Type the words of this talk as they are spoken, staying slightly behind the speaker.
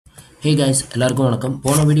Hey guys, எல்லாருக்கும் வணக்கம்.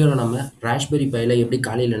 போன வீடியோல நம்ம ராஸ்பெரி பைல எப்படி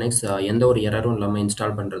காலி லினக்ஸ் எந்த ஒரு எரரும் இல்லாம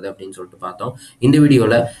இன்ஸ்டால் பண்றது அப்படின்னு சொல்லிட்டு பார்த்தோம். இந்த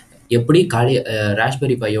வீடியோல எப்படி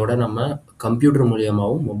ராஸ்பெரி பையோட நம்ம கம்ப்யூட்டர்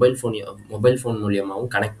மூலமாவும் மொபைல் ஃபோன் மூலமாவும்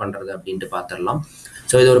கனெக்ட் பண்றது அப்படின்ட்டு பார்த்துடலாம்.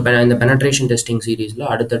 ஸோ இது ஒரு இந்த பெனட்ரேஷன் டெஸ்டிங் சீரீஸ்ல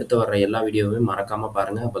அடுத்தடுத்து வர்ற எல்லா வீடியோவையும் மறக்காம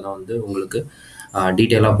பாருங்க. அப்பதான் வந்து உங்களுக்கு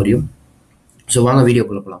டீட்டெயிலாக புரியும். ஸோ வாங்க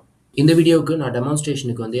வீடியோக்குள்ள போகலாம். இந்த வீடியோவுக்கு நான்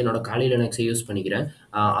டெமான்ஸ்ட்ரேஷனுக்கு வந்து என்னோட காலி லினக்ஸை யூஸ் பண்ணிக்கிறேன்.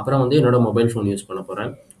 அப்புறம் வந்து என்னோட மொபைல் ஃபோன் யூஸ் பண்ண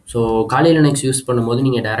போகிறேன். ஸோ காலி லினக்ஸ் யூஸ் பண்ணும்போது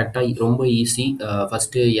நீங்கள் டேரெக்டாக ரொம்ப ஈஸி.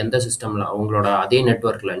 ஃபஸ்ட்டு எந்த சிஸ்டமில் உங்களோட அதே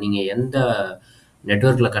நெட்வொர்க்கில் நீங்கள் எந்த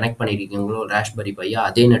நெட்வொர்க்கில் கனெக்ட் பண்ணியிருக்கீங்களோ ராஸ்பெரி பையை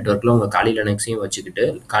அதே நெட்வொர்க்கில் உங்கள் காலி லினக்ஸையும் வச்சுக்கிட்டு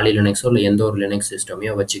காலி லினக்ஸோ இல்லை எந்த ஒரு லினக்ஸ்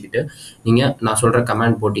சிஸ்டமையோ வச்சுக்கிட்டு நீங்கள் நான் சொல்கிற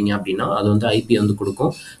கமெண்ட் போட்டிங்க அப்படின்னா அது வந்து ஐபி வந்து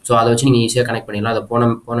கொடுக்கும். ஸோ அதை வச்சு நீங்கள் ஈஸியாக கனெக்ட் பண்ணிடலாம். அதை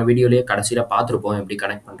போன வீடியோலேயே கடைசியில் பார்த்துருப்போம் எப்படி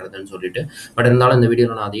கனெக்ட் பண்ணுறதுன்னு சொல்லிட்டு. பட் இருந்தாலும் இந்த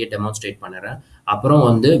வீடியோவில் நான் அதையே டெமான்ஸ்ட்ரேட் பண்ணுறேன். அப்புறம்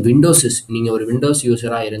வந்து நீங்கள் ஒரு விண்டோஸ்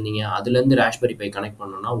யூஸராக இருந்தீங்க, அதுலேருந்து ராஸ்பெரி பை கனெக்ட்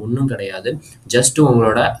பண்ணணும்னா ஒன்றும் கிடையாது. ஜஸ்ட்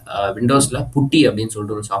உங்களோட விண்டோஸில் புட்டி அப்படின்னு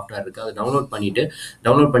சொல்லிட்டு ஒரு சாஃப்ட்வேர் இருக்குது. அதை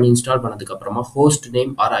டவுன்லோட் பண்ணி இன்ஸ்டால் பண்ணதுக்கப்புறமா host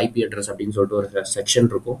name R IP address அப்படின்னு சொல்லிட்டு ஒரு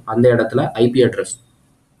செக்ஷன் இருக்கும். அந்த இடத்துல ஐபி அட்ரஸ்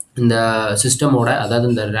இந்த சிஸ்டமோட, அதாவது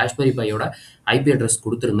இந்த ராஸ்பெரி பையோட ஐபி அட்ரஸ்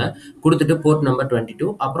கொடுத்துருங்க. கொடுத்துட்டு போர்ட் நம்பர் 22,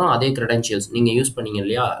 அப்புறம் அதே கிரெடென்ஷியல்ஸ் நீங்கள் யூஸ் பண்ணீங்க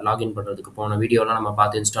இல்லையா லாகின் பண்ணுறதுக்கு, போன வீடியோலாம் நம்ம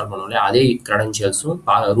பார்த்து இன்ஸ்டால் பண்ணோம் இல்லையா, அதே கிரெடென்ஷியல்ஸும்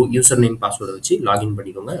யூசர் நேம் பாஸ்வேர்டை வச்சு லாகின்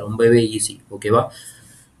பண்ணிக்கோங்க. ரொம்பவே ஈஸி. ஓகேவா?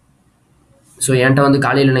 ஸோ என்கிட்ட வந்து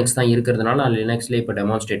காலி லினக்ஸ் தான் இருக்கிறதுனால நான் லினக்ஸ்லேயே இப்போ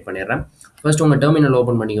டெமான்ஸ்ட்ரேட் பண்ணிடுறேன். ஃபர்ஸ்ட் உங்கள் டெர்மினல்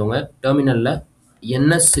ஓப்பன் பண்ணிக்கோங்க. டெர்மினலில்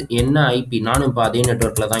என்ன ஐபி, நானும் இப்போ அதே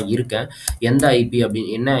நெட்வொர்க்கில் தான் இருக்கேன், எந்த ஐபி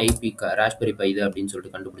அப்படின்னு, என்ன ஐபி ராஸ்பெரி பை இது அப்படின்னு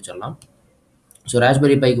சொல்லிட்டு கண்டுபிடிச்சிடலாம். ஸோ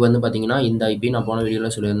ராஸ்பெரி பைக்கு வந்து பார்த்தீங்கன்னா இந்த ஐபி நான் போன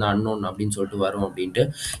வீடியோவில் சொல்லியிருந்தேன் அன்னோன் அப்படின்னு சொல்லிட்டு வரும் அப்படின்ட்டு.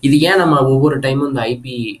 இது ஏன் நம்ம ஒவ்வொரு டைமும் இந்த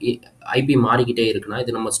ஐபி மாறிக்கிட்டே இருக்குன்னா,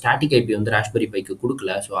 இது நம்ம ஸ்டாட்டிக் ஐபி வந்து ராஸ்பெரி பைக்கு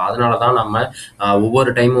கொடுக்கல. ஸோ அதனால தான் நம்ம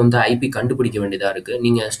ஒவ்வொரு டைமும் வந்து ஐபி கண்டுபிடிக்க வேண்டியதாக இருக்குது.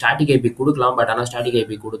 நீங்கள் ஸ்டாட்டிக் ஐபி கொடுக்கலாம், பட் ஆனால் ஸ்டாட்டிக்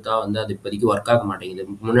ஐபி கொடுத்தா வந்து அது இப்போதைக்கு ஒர்க் ஆக மாட்டேங்குது.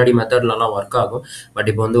 முன்னாடி மெத்தட்லலாம் ஒர்க் ஆகும், பட்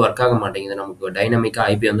இப்போ வந்து ஒர்க் ஆக மாட்டேங்குது. நமக்கு டைனமிக்காக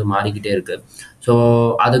ஐபி வந்து மாறிக்கிட்டே இருக்குது. ஸோ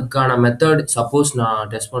அதுக்கான மெத்தட் சப்போஸ் நான்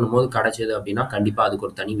டெஸ்ட் பண்ணும்போது கிடச்சிது அப்படின்னா கண்டிப்பாக அதுக்கு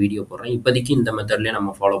ஒரு தனி வீடியோ போடுறேன். இப்போதைக்கு இந்த மெத்தட்லேயே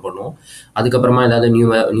நம்ம ஃபாலோ பண்ணுவோம். அதுக்கப்புறமா ஏதாவது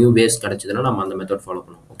நியூ பேஸ் கிடச்சிதுன்னா நம்ம அந்த மெத்தட் ஃபாலோ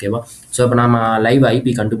பண்ணுவோம். ஓகேவா? ஸோ இப்போ நம்ம லைவ்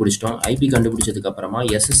ஐபி கண்டுபிடிச்சிட்டோம். ஐபி கண்டுபிடிச்சதுக்கப்புறமா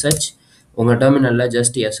எஸ்எஸ்ஹெச் உங்கள் டெர்மினலில்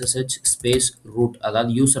ஜஸ்ட் எஸ்எஸ்ஹெச் ஸ்பேஸ் ரூட்,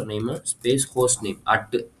 அதாவது user name space host name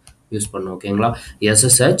at use பண்ணும். ஓகேங்களா?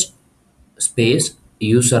 எஸ்எஸ்ஹெச் ஸ்பேஸ்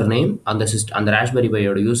யூசர் நேம், அந்த ராஸ்பெரி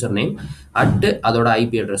பையோட யூசர் நேம் அட் அதோட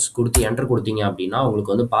ஐபி அட்ரஸ் கொடுத்து என்டர் கொடுத்தீங்க அப்படின்னா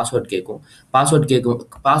உங்களுக்கு வந்து பாஸ்வேர்ட் கேட்கும். பாஸ்வேர்ட்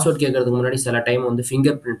கேட்கறதுக்கு முன்னாடி சில டைம் வந்து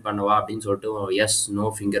ஃபிங்கர் பிரிண்ட் பண்ணவா அப்படின்னு சொல்லிட்டு எஸ் நோ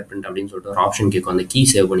ஃபிங்கர் பிரிண்ட் அப்படின்னு சொல்லிட்டு ஒரு ஆப்ஷன் கேட்கும். அந்த கீ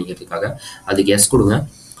சேவ் பண்ணிக்கிறதுக்காக அதுக்கு எஸ் கொடுங்க.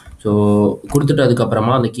 ஸோ கொடுத்துட்டு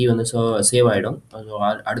அதுக்கப்புறமா அந்த கீ வந்து சேவ் ஆகிடும். ஸோ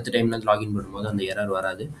அடுத்த டைம்ல லாகின் பண்ணும்போது அந்த எரர்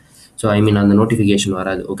வராது. ஸோ அந்த நோட்டிஃபிகேஷன்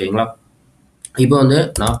வராது. ஓகேங்களா? இப்போ வந்து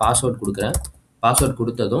நான் பாஸ்வேர்ட் கொடுக்குறேன். பாஸ்வேர்ட்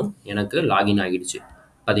கொடுத்ததும் எனக்கு லாகின் ஆகிடுச்சு.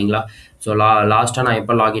 பார்த்தீங்களா? ஸோ லாஸ்ட்டாக நான்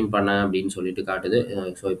எப்போ லாகின் பண்ணேன் அப்படின்னு சொல்லிட்டு காட்டுது.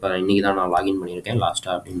 ஸோ இப்போ இன்றைக்கி தான் நான் லாகின் பண்ணியிருக்கேன்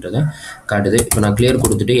லாஸ்ட்டாக அப்படின்றத காட்டுது. இப்போ நான் கிளியர்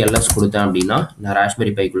கொடுத்துட்டு எல்எஸ் கொடுத்தேன் அப்படின்னா நான்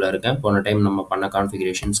ராஸ்பெரி பைக்குள்ளே இருக்கேன். போன டைம் நம்ம பண்ண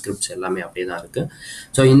கான்ஃபிகரேஷன் ஸ்கிரிப்ட்ஸ் எல்லாமே அப்படியே தான் இருக்குது.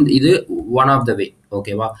 ஸோ இது ஒன் ஆஃப் த வே.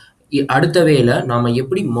 ஓகேவா? அடுத்த வேல நம்ம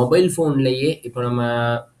எப்படி மொபைல் ஃபோன்லேயே, இப்போ நம்ம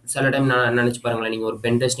சில டைம் நான் நினச்சி பாருங்களேன், நீங்கள் ஒரு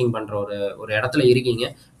பென் டெஸ்டிங் பண்ணுற ஒரு இடத்துல இருக்கீங்க,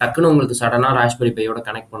 டக்குன்னு உங்களுக்கு சடனாக ராஸ்பெரி பையோட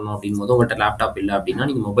கனெக்ட் பண்ணணும் அப்படின் போது உங்கள்கிட்ட லேப்டாப் இல்லை அப்படின்னா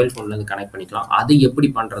நீங்கள் மொபைல் ஃபோன்லேருந்து கனெக்ட் பண்ணிக்கலாம். அது எப்படி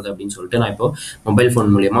பண்ணுறது அப்படின்னு சொல்லிட்டு நான் இப்போ மொபைல்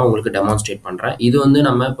ஃபோன் மூலியமாக உங்களுக்கு டெமான்ஸ்ட்ரேட் பண்ணுறேன். இது வந்து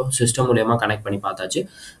நம்ம இப்போ சிஸ்டம் மூலியமாக கனெக்ட் பண்ணி பார்த்தாச்சு.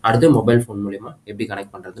 அடுத்து மொபைல் ஃபோன் மூலியமாக எப்படி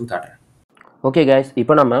கனெக்ட் பண்ணுறதுன்னு காட்டுறேன். ஓகே கைஸ்,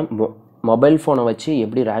 இப்போ நம்ம மொபைல் ஃபோனை வச்சு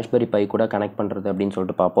எப்படி ராஸ்பெரி பை கூட கனெக்ட் பண்ணுறது அப்படின்னு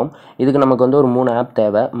சொல்லிட்டு பார்ப்போம். இதுக்கு நமக்கு வந்து ஒரு 3 ஆப்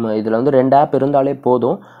தேவை. இதில் வந்து 2 ஆப் இருந்தாலே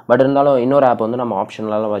போதும். பட் இருந்தாலும் இன்னொரு ஆப் வந்து நம்ம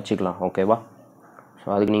ஆப்ஷனலாக வச்சுக்கலாம். ஓகேவா?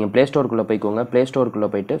 ஸோ அதுக்கு நீங்கள் ப்ளே ஸ்டோருக்குள்ளே போய்க்கோங்க. ப்ளே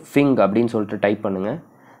ஸ்டோருக்குள்ளே போய்ட்டு ஃபிங் அப்படின்னு சொல்லிட்டு டைப் பண்ணுங்கள்.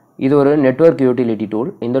 இது ஒரு நெட்வொர்க் யூட்டிலிட்டி டூல்.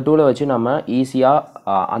 இந்த டூலை வச்சு நம்ம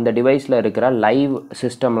ஈஸியாக அந்த டிவைஸில் இருக்கிற லைவ்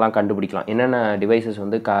சிஸ்டம்லாம் கண்டுபிடிக்கலாம். என்னென்ன டிவைசஸ்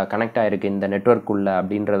வந்து கனெக்ட் ஆகிருக்கு இந்த நெட்வொர்க்குள்ளே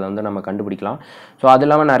அப்படின்றத வந்து நம்ம கண்டுபிடிக்கலாம். ஸோ அது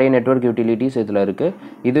இல்லாமல் நிறைய நெட்வொர்க் யூட்டிலிட்டிஸ் இதில் இருக்குது.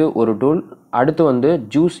 இது ஒரு டூல். அடுத்து வந்து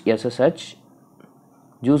ஜூஸ்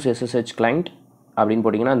எஸ்எஸ்ஹெச் கிளைண்ட் அப்படின்னு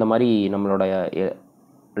போட்டிங்கன்னா இந்த மாதிரி நம்மளோட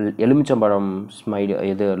எலுமிச்சம்பழம் ஸ்மைல்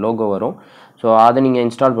இது லோகோ வரும். ஸோ அதை நீங்கள்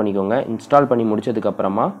இன்ஸ்டால் பண்ணிக்கோங்க. இன்ஸ்டால் பண்ணி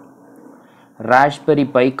முடிச்சதுக்கப்புறமா ராஸ்பெரி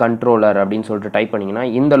பை கண்ட்ரோலர் அப்படின்னு சொல்லிட்டு டைப் பண்ணிங்கன்னா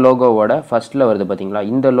இந்த லோகோவோட ஃபஸ்ட்டில் வருது பார்த்தீங்களா,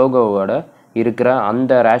 இந்த லோகோவோட இருக்கிற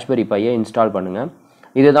அந்த ராஸ்பெரி பையை இன்ஸ்டால் பண்ணுங்கள்.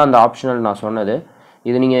 இதுதான் அந்த ஆப்ஷனல் நான் சொன்னது.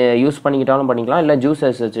 இது நீங்கள் யூஸ் பண்ணிக்கிட்டாலும் பண்ணிக்கலாம், இல்லை ஜூஸ்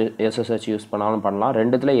எஸ்எஸ்ஹெச் யூஸ் பண்ணாலும் பண்ணலாம்.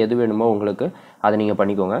 ரெண்டுத்தில் எது வேணுமோ உங்களுக்கு அதை நீங்கள்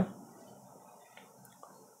பண்ணிக்கோங்க.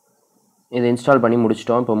 இதை இன்ஸ்டால் பண்ணி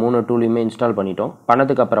முடிச்சிட்டோம். இப்போ 3 டூலையுமே இன்ஸ்டால் பண்ணிட்டோம்.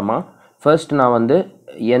 பண்ணதுக்கப்புறமா ஃபர்ஸ்ட் நான் வந்து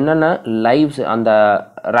என்னென்ன லைவ்ஸ் அந்த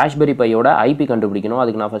ராஸ்பெரி பையோட ஐபி கண்டுபிடிக்கணும்.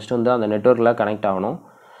 அதுக்கு நான் ஃபஸ்ட்டு வந்து அந்த நெட்வொர்க்கில் கனெக்ட் ஆகணும்.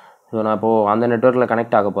 ஸோ நான் இப்போது அந்த நெட்வொர்க்கில்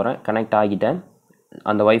கனெக்ட் ஆக போகிறேன். கனெக்ட் ஆகிட்டேன்.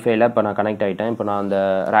 அந்த வைஃபைல இப்போ நான் கனெக்ட் ஆகிட்டேன். இப்போ நான் அந்த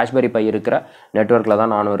ராஸ்பெரி பை இருக்கிற நெட்வொர்க்கில்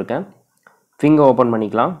தான் நானும் இருக்கேன். ஃபிங்கை ஓப்பன்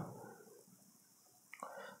பண்ணிக்கலாம்.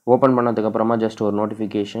 ஓப்பன் பண்ணதுக்கப்புறமா ஜஸ்ட் ஒரு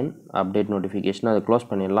நோட்டிஃபிகேஷன், அப்டேட் நோட்டிஃபிகேஷன், அதை க்ளோஸ்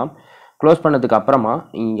பண்ணிடலாம். க்ளோஸ் பண்ணதுக்கு அப்புறமா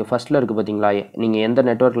இங்கே ஃபஸ்ட்டில் இருக்குது பார்த்தீங்களா, நீங்கள் எந்த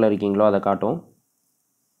நெட்வொர்க்கில் இருக்கீங்களோ அதை காட்டும்.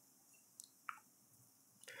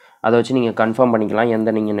 அதை வச்சு நீங்கள் கன்ஃபார்ம் பண்ணிக்கலாம் எந்த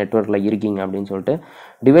நீங்கள் நெட்வொர்க்கில் இருக்கீங்க அப்படின்னு சொல்லிட்டு.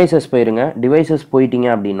 டிவைசஸ் போயிருங்க. டிவைசஸ் போயிட்டீங்க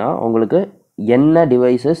அப்படின்னா உங்களுக்கு என்ன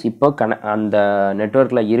டிவைசஸ் இப்போ அந்த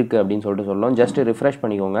நெட்வொர்க்கில் இருக்குது அப்படின்னு சொல்லிட்டு சொல்லலாம். ஜஸ்ட்டு ரிஃப்ரெஷ்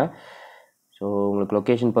பண்ணிக்கோங்க. ஸோ உங்களுக்கு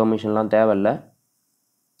லொக்கேஷன் பெர்மிஷன்லாம் தேவையில்லை.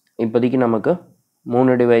 இப்போதைக்கு நமக்கு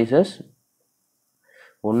 3 டிவைசஸ்,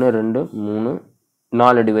 1 2 3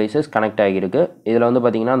 4 டிவைசஸ் கனெக்ட் ஆகியிருக்கு. இதில் வந்து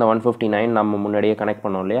பார்த்திங்கன்னா அந்த 159 நம்ம முன்னாடியே கனெக்ட்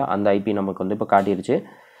பண்ணோம் இல்லையா, அந்த ஐபி நமக்கு வந்து இப்போ காட்டிடுச்சு.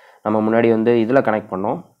 நம்ம முன்னாடி வந்து இதில் கனெக்ட்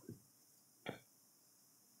பண்ணோம்.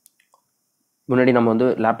 முன்னாடி நம்ம வந்து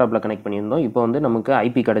லேப்டாப்பில் கனெக்ட் பண்ணியிருந்தோம். இப்போ வந்து நமக்கு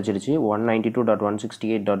ஐபி கிடச்சிருச்சு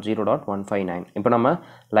 192.168.0.159. இப்போ நம்ம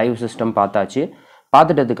லைவ் சிஸ்டம் பார்த்தாச்சு.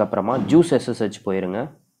 பார்த்துட்டதுக்கப்புறமா 𝘄𝑠sh போயிருங்க.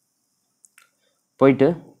 போயிட்டு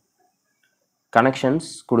கனெக்ஷன்ஸ்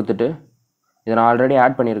கொடுத்துட்டு, இதை நான் ஆல்ரெடி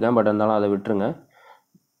ஆட் பண்ணியிருக்கேன், பட் இருந்தாலும் அதை விட்டுருங்க.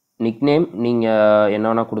 நிக்நேம் நீங்கள் என்ன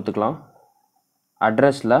வேணால் கொடுத்துக்கலாம்.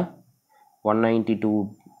 அட்ரஸில்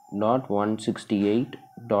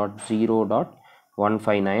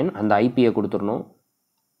 192.168.0.159 அந்த ஐபியை கொடுத்துடணும்.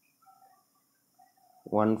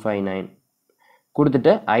 159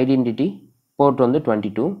 கொடுத்துட்டு ஐடென்டிட்டி போர்ட் வந்து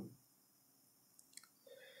 22.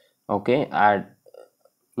 ஓகே, ஆட்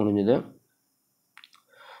முடிஞ்சுது.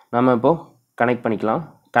 நம்ம இப்போது கனெக்ட் பண்ணிக்கலாம்.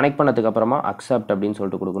 கனெக்ட் பண்ணதுக்கப்புறமா அக்செப்ட் அப்படின்னு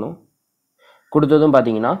சொல்லிட்டு கொடுக்கணும். கொடுத்ததும்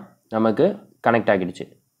பார்த்தீங்கன்னா நமக்கு கனெக்ட் ஆகிடுச்சு.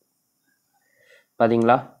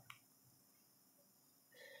 பார்த்தீங்களா?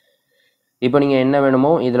 இப்போ நீங்கள் என்ன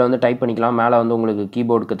வேணுமோ இதில் வந்து டைப் பண்ணிக்கலாம். மேலே வந்து உங்களுக்கு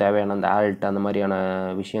கீபோர்டுக்கு தேவையான அந்த ஆல்ட் அந்த மாதிரியான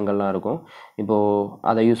விஷயங்கள்லாம் இருக்கும். இப்போது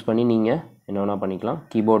அதை யூஸ் பண்ணி நீங்கள் என்ன வேணால் பண்ணிக்கலாம்.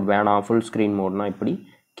 கீபோர்டு வேணாம், ஃபுல் ஸ்க்ரீன் மோட்னா இப்படி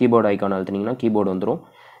கீபோர்டு ஐக்கான் அழுத்தினீங்கன்னா கீபோர்டு வந்துடும்.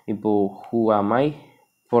 இப்போது 𝑊𝗂𝑎𝑚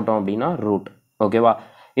போட்டோம் அப்படின்னா ரூட். ஓகேவா?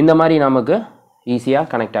 இந்த மாதிரி நமக்கு ஈஸியாக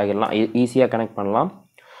கனெக்ட் ஆகிடலாம், ஈஸியாக கனெக்ட் பண்ணலாம்.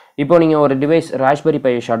 இப்போ நீங்கள் ஒரு device raspberry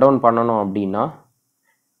by shut down பண்ணணும் அப்படின்னா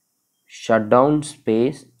shutdown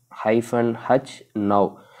space -h now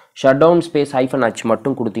shutdown space -h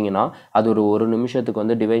மட்டும் கொடுத்தீங்கன்னா அது ஒரு நிமிஷத்துக்கு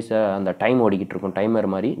வந்து டிவைஸை அந்த டைம் ஓடிக்கிட்டு இருக்கும், டைமர்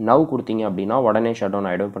மாதிரி. நவ் கொடுத்தீங்க அப்படின்னா உடனே ஷட் டவுன்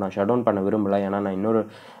ஆகிடும். இப்போ நான் ஷட் டவுன் பண்ண விரும்பலை, ஏன்னா நான்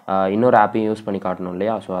இன்னொரு ஆப்பையும் யூஸ் பண்ணி காட்டணும்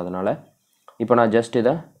இல்லையா. ஸோ அதனால் இப்போ நான் ஜஸ்ட்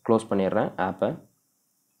இதை க்ளோஸ் பண்ணிடுறேன். ஆப்பை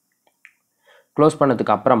க்ளோஸ்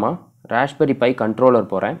பண்ணதுக்கு அப்புறமா ராஸ்பெரி பை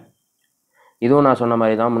கண்ட்ரோலர் போகிறேன். இதுவும் நான் சொன்ன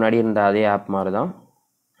மாதிரி தான், முன்னாடி இருந்த அதே ஆப் மாதிரி தான்.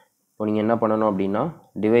 இப்போ நீங்கள் என்ன பண்ணணும் அப்படின்னா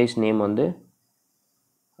டிவைஸ் நேம் வந்து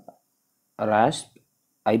ராஸ்ப்,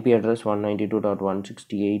 ஐபி அட்ரஸ்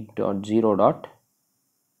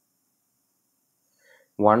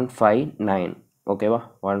 192.168.0.159. ஓகேவா?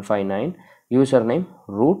 159. யூசர் நேம்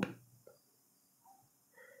ரூட்,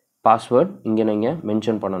 பாஸ்வேர்ட் இங்கே நீங்கள்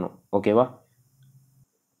மென்ஷன் பண்ணணும். ஓகேவா?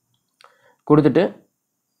 கொடுத்துட்டு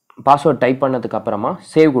பாஸ்வேர்ட் டைப் பண்ணதுக்கப்புறமா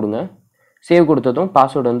சேவ் கொடுங்க. சேவ் கொடுத்ததும்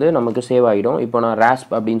பாஸ்வேர்டு வந்து நமக்கு சேவ் ஆகிடும். இப்போ நான்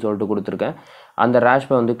ராஸ்ப் அப்படின்னு சொல்லிட்டு கொடுத்துருக்கேன். அந்த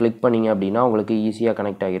ராஸ்பை வந்து கிளிக் பண்ணிங்க அப்படின்னா உங்களுக்கு ஈஸியாக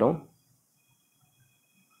கனெக்ட் ஆகிடும்.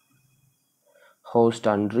 ஹோஸ்ட்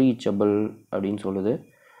அன்ரீச்சபிள் அப்படின்னு சொல்லுது.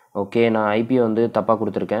 ஓகே, நான் ஐபியை வந்து தப்பாக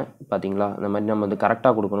கொடுத்துருக்கேன். பார்த்தீங்களா? இந்த மாதிரி நம்ம வந்து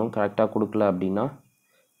கரெக்டாக கொடுக்கணும். கரெக்டாக கொடுக்கல அப்படின்னா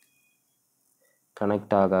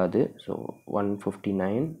கனெக்ட் ஆகாது. ஸோ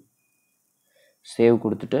 159 சேவ்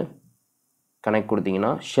கொடுத்துட்டு கனெக்ட்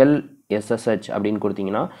கொடுத்தீங்கன்னா ஷெல் SSH அப்படின்னு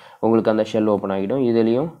கொடுத்தீங்கன்னா உங்களுக்கு அந்த ஷெல் ஓப்பன் ஆகிடும்.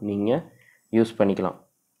 இதுலேயும் நீங்கள் யூஸ் பண்ணிக்கலாம்.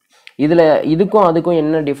 இதில் இதுக்கும் அதுக்கும்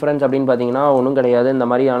என்ன டிஃப்ரென்ஸ் அப்படின்னு பார்த்தீங்கன்னா ஒன்றும் கிடையாது. இந்த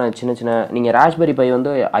மாதிரியான சின்ன நீங்கள் ராஸ்பெரி பை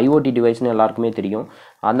வந்து ஐஓடி டிவைஸ்னு எல்லாருக்குமே தெரியும்.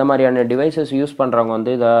 அந்த மாதிரியான டிவைசஸ் யூஸ் பண்ணுறவங்க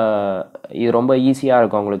வந்து இது ரொம்ப ஈஸியாக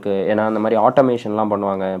இருக்கும் அவங்களுக்கு. ஏன்னா அந்த மாதிரி ஆட்டோமேஷன்லாம்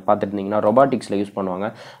பண்ணுவாங்க, பார்த்துருந்தீங்கன்னா ரொபாட்டிக்ஸில் யூஸ் பண்ணுவாங்க.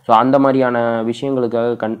 ஸோ அந்த மாதிரியான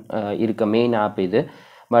விஷயங்களுக்காக இருக்க மெயின் ஆப் இது.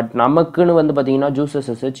 பட் நமக்குன்னு வந்து பார்த்தீங்கன்னா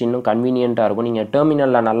𝘄𝑠sh இன்னும் கன்வீனியண்ட்டாக இருக்கும். நீங்கள்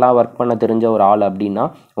டெர்மினலில் நல்லா ஒர்க் பண்ண தெரிஞ்ச ஒரு ஆள் அப்படின்னா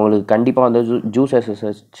உங்களுக்கு கண்டிப்பாக வந்து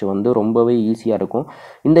𝘄𝑠sh வந்து ரொம்பவே ஈஸியாக இருக்கும்.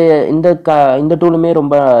 இந்த டூலுமே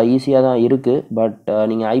ரொம்ப ஈஸியாக தான் இருக்குது. பட்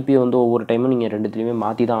நீங்கள் ஐபி வந்து ஒவ்வொரு டைமும் நீங்கள் ரெண்டுத்துலேயுமே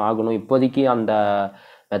மாற்றி தான் ஆகணும். இப்போதைக்கு அந்த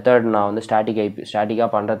மெத்தட் நான் வந்து ஸ்டாட்டிக்காக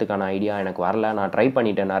பண்ணுறதுக்கான ஐடியா எனக்கு வரல. நான் ட்ரை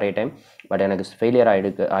பண்ணிட்டேன் நிறைய டைம், பட் எனக்கு ஃபெயிலியர்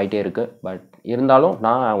ஆகிட்டே இருக்குது. பட் இருந்தாலும்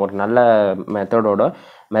நான் ஒரு நல்ல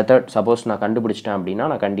மெத்தட் சப்போஸ் நான் கண்டுபிடிச்சிட்டேன் அப்படின்னா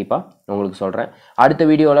நான் கண்டிப்பாக உங்களுக்கு சொல்கிறேன். அடுத்த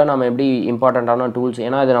வீடியோவில் நம்ம எப்படி இம்பார்ட்டண்ட்டான டூல்ஸ்,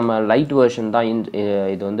 ஏன்னா இது நம்ம லைட் வெர்ஷன் தான்.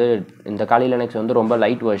 இது வந்து இந்த 𝘂𝑎𝑙𝑖 லினக்ஸ் வந்து ரொம்ப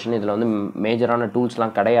லைட் வெர்ஷன். இதில் வந்து மேஜரான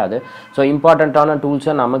டூல்ஸ்லாம் கிடையாது. ஸோ இம்பார்ட்டண்ட்டான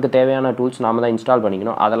டூல்ஸை நமக்கு தேவையான டூல்ஸ் நாம தான் இன்ஸ்டால்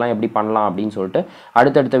பண்ணிக்கணும். அதெல்லாம் எப்படி பண்ணலாம் அப்படின்னு சொல்லிட்டு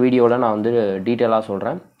அடுத்தடுத்த வீடியோவில் நான் வந்து டீட்டெயிலாக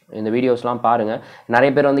சொல்கிறேன். இந்த வீடியோஸ்லாம் பாருங்கள். நிறைய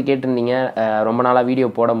பேர் வந்து கேட்டிருந்தீங்க ரொம்ப நாளாக வீடியோ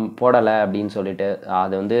போடலை அப்படின்னு சொல்லிட்டு.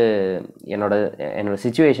 அது வந்து என்னோட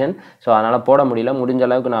சிச்சுவேஷன். ஸோ அதனால் போட முடியல. முடிஞ்ச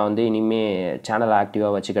அளவுக்கு நான் வந்து இனிமேல் சேனலை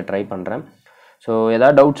ஆக்டிவாக வச்சுக்க ட்ரை பண்ணுறேன். ஸோ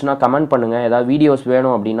ஏதாவது டவுட்ஸ்னால் கமெண்ட் பண்ணுங்கள். ஏதாவது வீடியோஸ்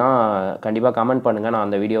வேணும் அப்படின்னா கண்டிப்பாக கமெண்ட் பண்ணுங்கள். நான்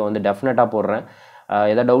அந்த வீடியோ வந்து டெஃபினட்டாக போடுறேன்.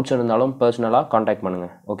 ஏதாவது டவுட்ஸ் இருந்தாலும் பர்சனலாக காண்டாக்ட்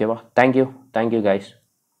பண்ணுங்கள். ஓகேவா? Thank you guys.